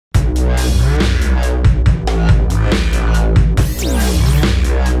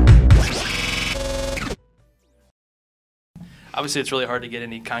Obviously, it's really hard to get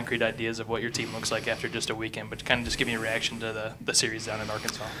any concrete ideas of what your team looks like after just a weekend, but kind of just give me a reaction to the series down in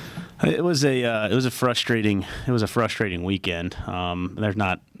Arkansas. It was a frustrating weekend. There's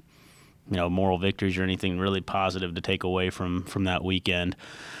not moral victories or anything really positive to take away from that weekend.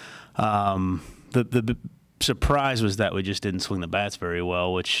 The surprise was that we just didn't swing the bats very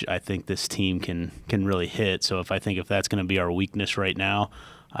well, which I think this team can really hit. So if that's going to be our weakness right now,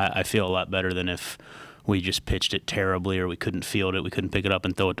 I feel a lot better than if we just pitched it terribly or we couldn't field it, we couldn't pick it up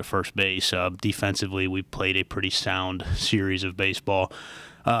and throw it to first base. Defensively, we played a pretty sound series of baseball.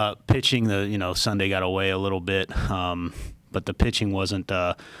 Pitching, Sunday got away a little bit, but the pitching wasn't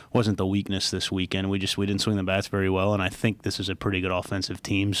the weakness this weekend. We didn't swing the bats very well, and I think this is a pretty good offensive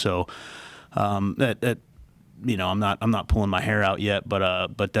team. So I'm not pulling my hair out yet,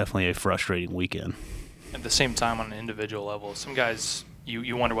 but definitely a frustrating weekend. At the same time, on an individual level, some guys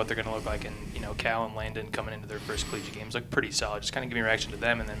you wonder what they're going to look like, and Cal and Landon coming into their first collegiate games look pretty solid. Just kind of give me a reaction to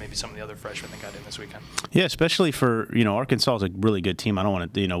them, and then maybe some of the other freshmen that got in this weekend. Yeah, especially for Arkansas is a really good team. I don't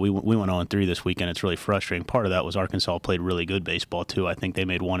want to we went 0-3 this weekend. It's really frustrating. Part of that was Arkansas played really good baseball too. I think they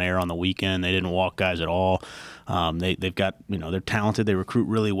made one error on the weekend. They didn't walk guys at all. They've got they're talented. They recruit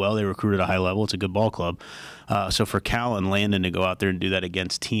really well. They recruit at a high level. It's a good ball club. So for Cal and Landon to go out there and do that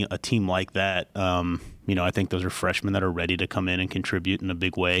against a team like that, I think those are freshmen that are ready to come in and contribute in a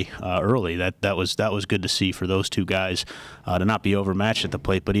big way early. That was good to see for those two guys to not be overmatched at the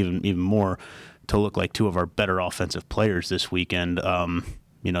plate, but even more to look like two of our better offensive players this weekend.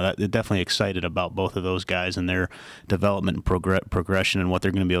 Definitely excited about both of those guys and their development and progression and what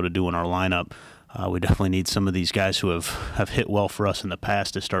they're going to be able to do in our lineup. We definitely need some of these guys who have hit well for us in the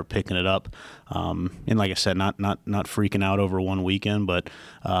past to start picking it up. And like I said, not freaking out over one weekend, but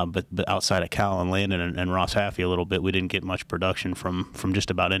outside of Cal and Landon and Ross Haffey a little bit, we didn't get much production from just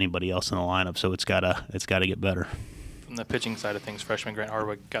about anybody else in the lineup. So it's gotta get better. From the pitching side of things, freshman Grant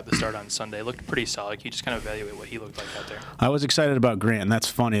Harwick got the start on Sunday. Looked pretty solid. Can you just kind of evaluate what he looked like out there? I was excited about Grant, and that's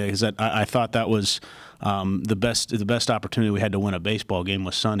funny because I thought that was the best opportunity we had to win a baseball game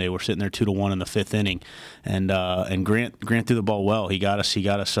was Sunday. We're sitting there 2-1 in the fifth inning, and Grant threw the ball well. He got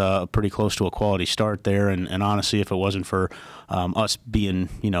us pretty close to a quality start there. And honestly, if it wasn't for us being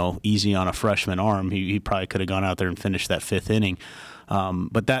easy on a freshman arm, he probably could have gone out there and finished that fifth inning.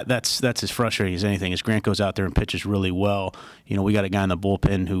 But that's as frustrating as anything. As Grant goes out there and pitches really well, we got a guy in the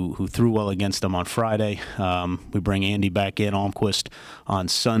bullpen who threw well against them on Friday. We bring Andy back in, Almquist, on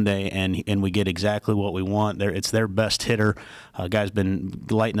Sunday, and we get exactly what we want. It's their best hitter. Guy's been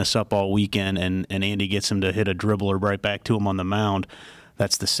lighting us up all weekend, and Andy gets him to hit a dribbler right back to him on the mound.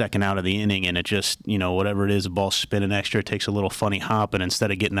 That's the second out of the inning, and it just, whatever it is, the ball's spinning extra, it takes a little funny hop, and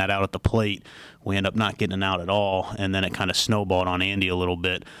instead of getting that out at the plate, we end up not getting it out at all, and then it kind of snowballed on Andy a little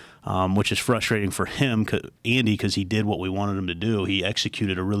bit, which is frustrating for him, Andy, because he did what we wanted him to do. He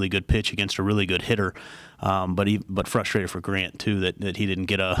executed a really good pitch against a really good hitter, but frustrated for Grant, too, that he didn't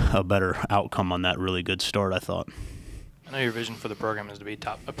get a better outcome on that really good start, I thought. I know your vision for the program is to be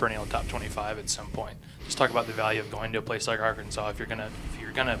a perennial top 25 at some point. Just talk about the value of going to a place like Arkansas. If you're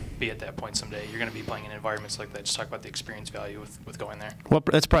gonna be at that point someday, you're gonna be playing in environments like that. Just talk about the experience value with going there. Well,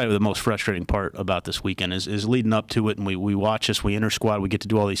 that's probably the most frustrating part about this weekend is leading up to it, and we watch this, we enter squad, we get to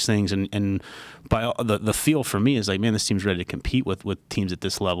do all these things, and by all, the feel for me is like, man, this team's ready to compete with teams at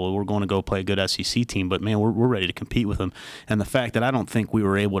this level. We're going to go play a good SEC team, but man, we're ready to compete with them. And the fact that I don't think we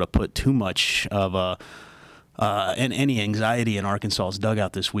were able to put too much of and any anxiety in Arkansas's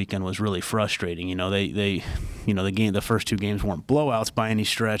dugout this weekend was really frustrating. The first two games weren't blowouts by any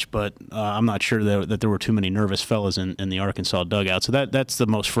stretch, but I'm not sure that there were too many nervous fellas in the Arkansas dugout. So that's the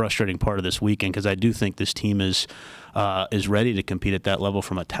most frustrating part of this weekend, because I do think this team is ready to compete at that level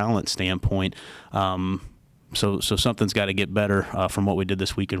from a talent standpoint. So something's got to get better from what we did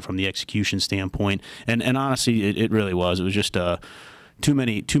this weekend from the execution standpoint. And honestly, it really was. It was just too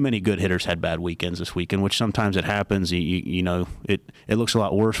many good hitters had bad weekends this weekend, which sometimes it happens. It looks a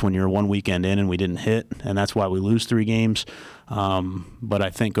lot worse when you're one weekend in and we didn't hit, and that's why we lose 3 games. But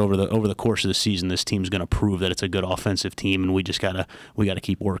I think over the course of the season, this team's going to prove that it's a good offensive team, and we gotta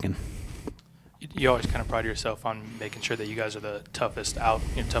keep working. You always kind of pride yourself on making sure that you guys are the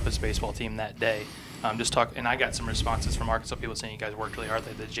toughest baseball team that day. And I got some responses from Arkansas people saying you guys worked really hard.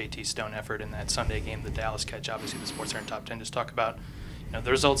 They had the JT Stone effort in that Sunday game, the Dallas catch, obviously the Sports Center top 10. Just talk about, the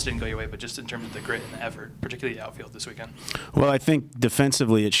results didn't go your way, but just in terms of the grit and the effort, particularly the outfield this weekend. Well, I think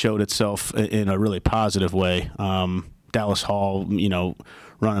defensively it showed itself in a really positive way. Dallas Hall,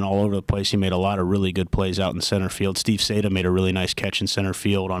 running all over the place. He made a lot of really good plays out in center field. Steve Sada made a really nice catch in center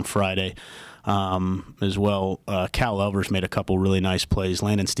field on Friday. as well. Cal Elvers made a couple really nice plays.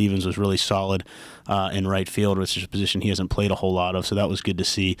 Landon Stevens was really solid in right field, which is a position he hasn't played a whole lot of, so that was good to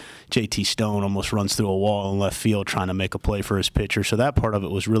see. JT Stone almost runs through a wall in left field trying to make a play for his pitcher, so that part of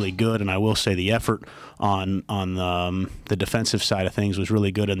it was really good. And I will say the effort on the defensive side of things was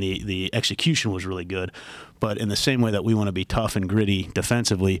really good, and the execution was really good. But in the same way that we want to be tough and gritty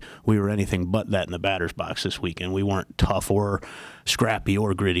defensively, we were anything but that in the batter's box this weekend. We weren't tough or scrappy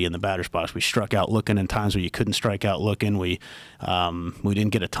or gritty in the batter's box. We struck out looking in times where you couldn't strike out looking. We didn't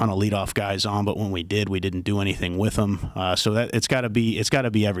get a ton of leadoff guys on, but when we did, we didn't do anything with them. So that it's got to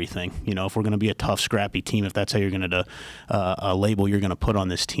be everything. You know, if we're going to be a tough, scrappy team, if that's how you're going to a label you're going to put on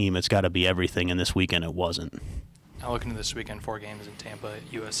this team, it's got to be everything. And this weekend, it wasn't. Now looking to this weekend, 4 games in Tampa,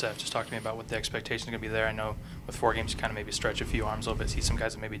 USF. Just talk to me about what the expectations are going to be there. I know with 4 games, you kind of maybe stretch a few arms a little bit. See some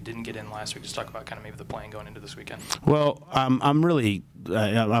guys that maybe didn't get in last week. Just talk about kind of maybe the plan going into this weekend. Well, I'm really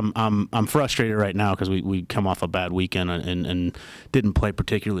I'm frustrated right now because we come off a bad weekend and didn't play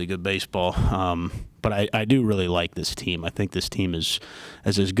particularly good baseball. But I do really like this team. I think this team is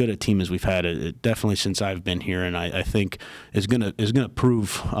as good a team as we've had definitely since I've been here, and I think is gonna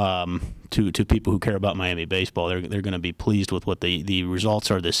prove to people who care about Miami baseball, they're going to be pleased with what the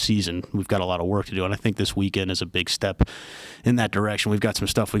results are this season. We've got a lot of work to do, and I think this weekend is a big step in that direction. We've got some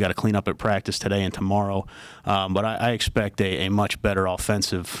stuff we got to clean up at practice today and tomorrow, but I expect a much better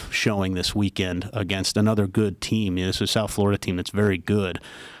offensive showing this weekend against another good team. You know, this is a South Florida team that's very good.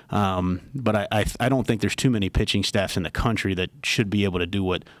 But I don't think there's too many pitching staffs in the country that should be able to do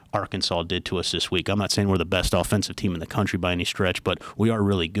what Arkansas did to us this week. I'm not saying we're the best offensive team in the country by any stretch, but we are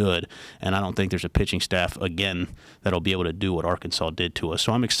really good, and I don't think there's a pitching staff, again, that'll be able to do what Arkansas did to us.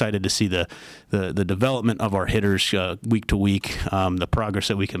 So I'm excited to see the development of our hitters week to week, the progress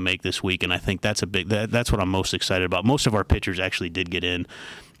that we can make this week, and I think that's that's what I'm most excited about. Most of our pitchers actually did get in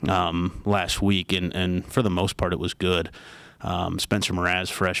last week, and for the most part it was good. Spencer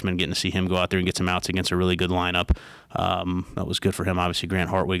Mraz, freshman, getting to see him go out there and get some outs against a really good lineup. That was good for him. Obviously, Grant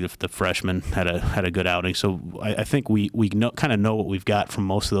Hartwig, the freshman, had a good outing. So I think we kind of know what we've got from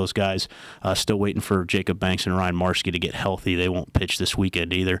most of those guys. Still waiting for Jacob Banks and Ryan Marski to get healthy. They won't pitch this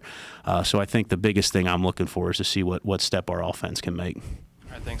weekend either. So I think the biggest thing I'm looking for is to see what step our offense can make.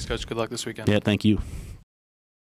 All right, thanks, Coach. Good luck this weekend. Yeah, thank you.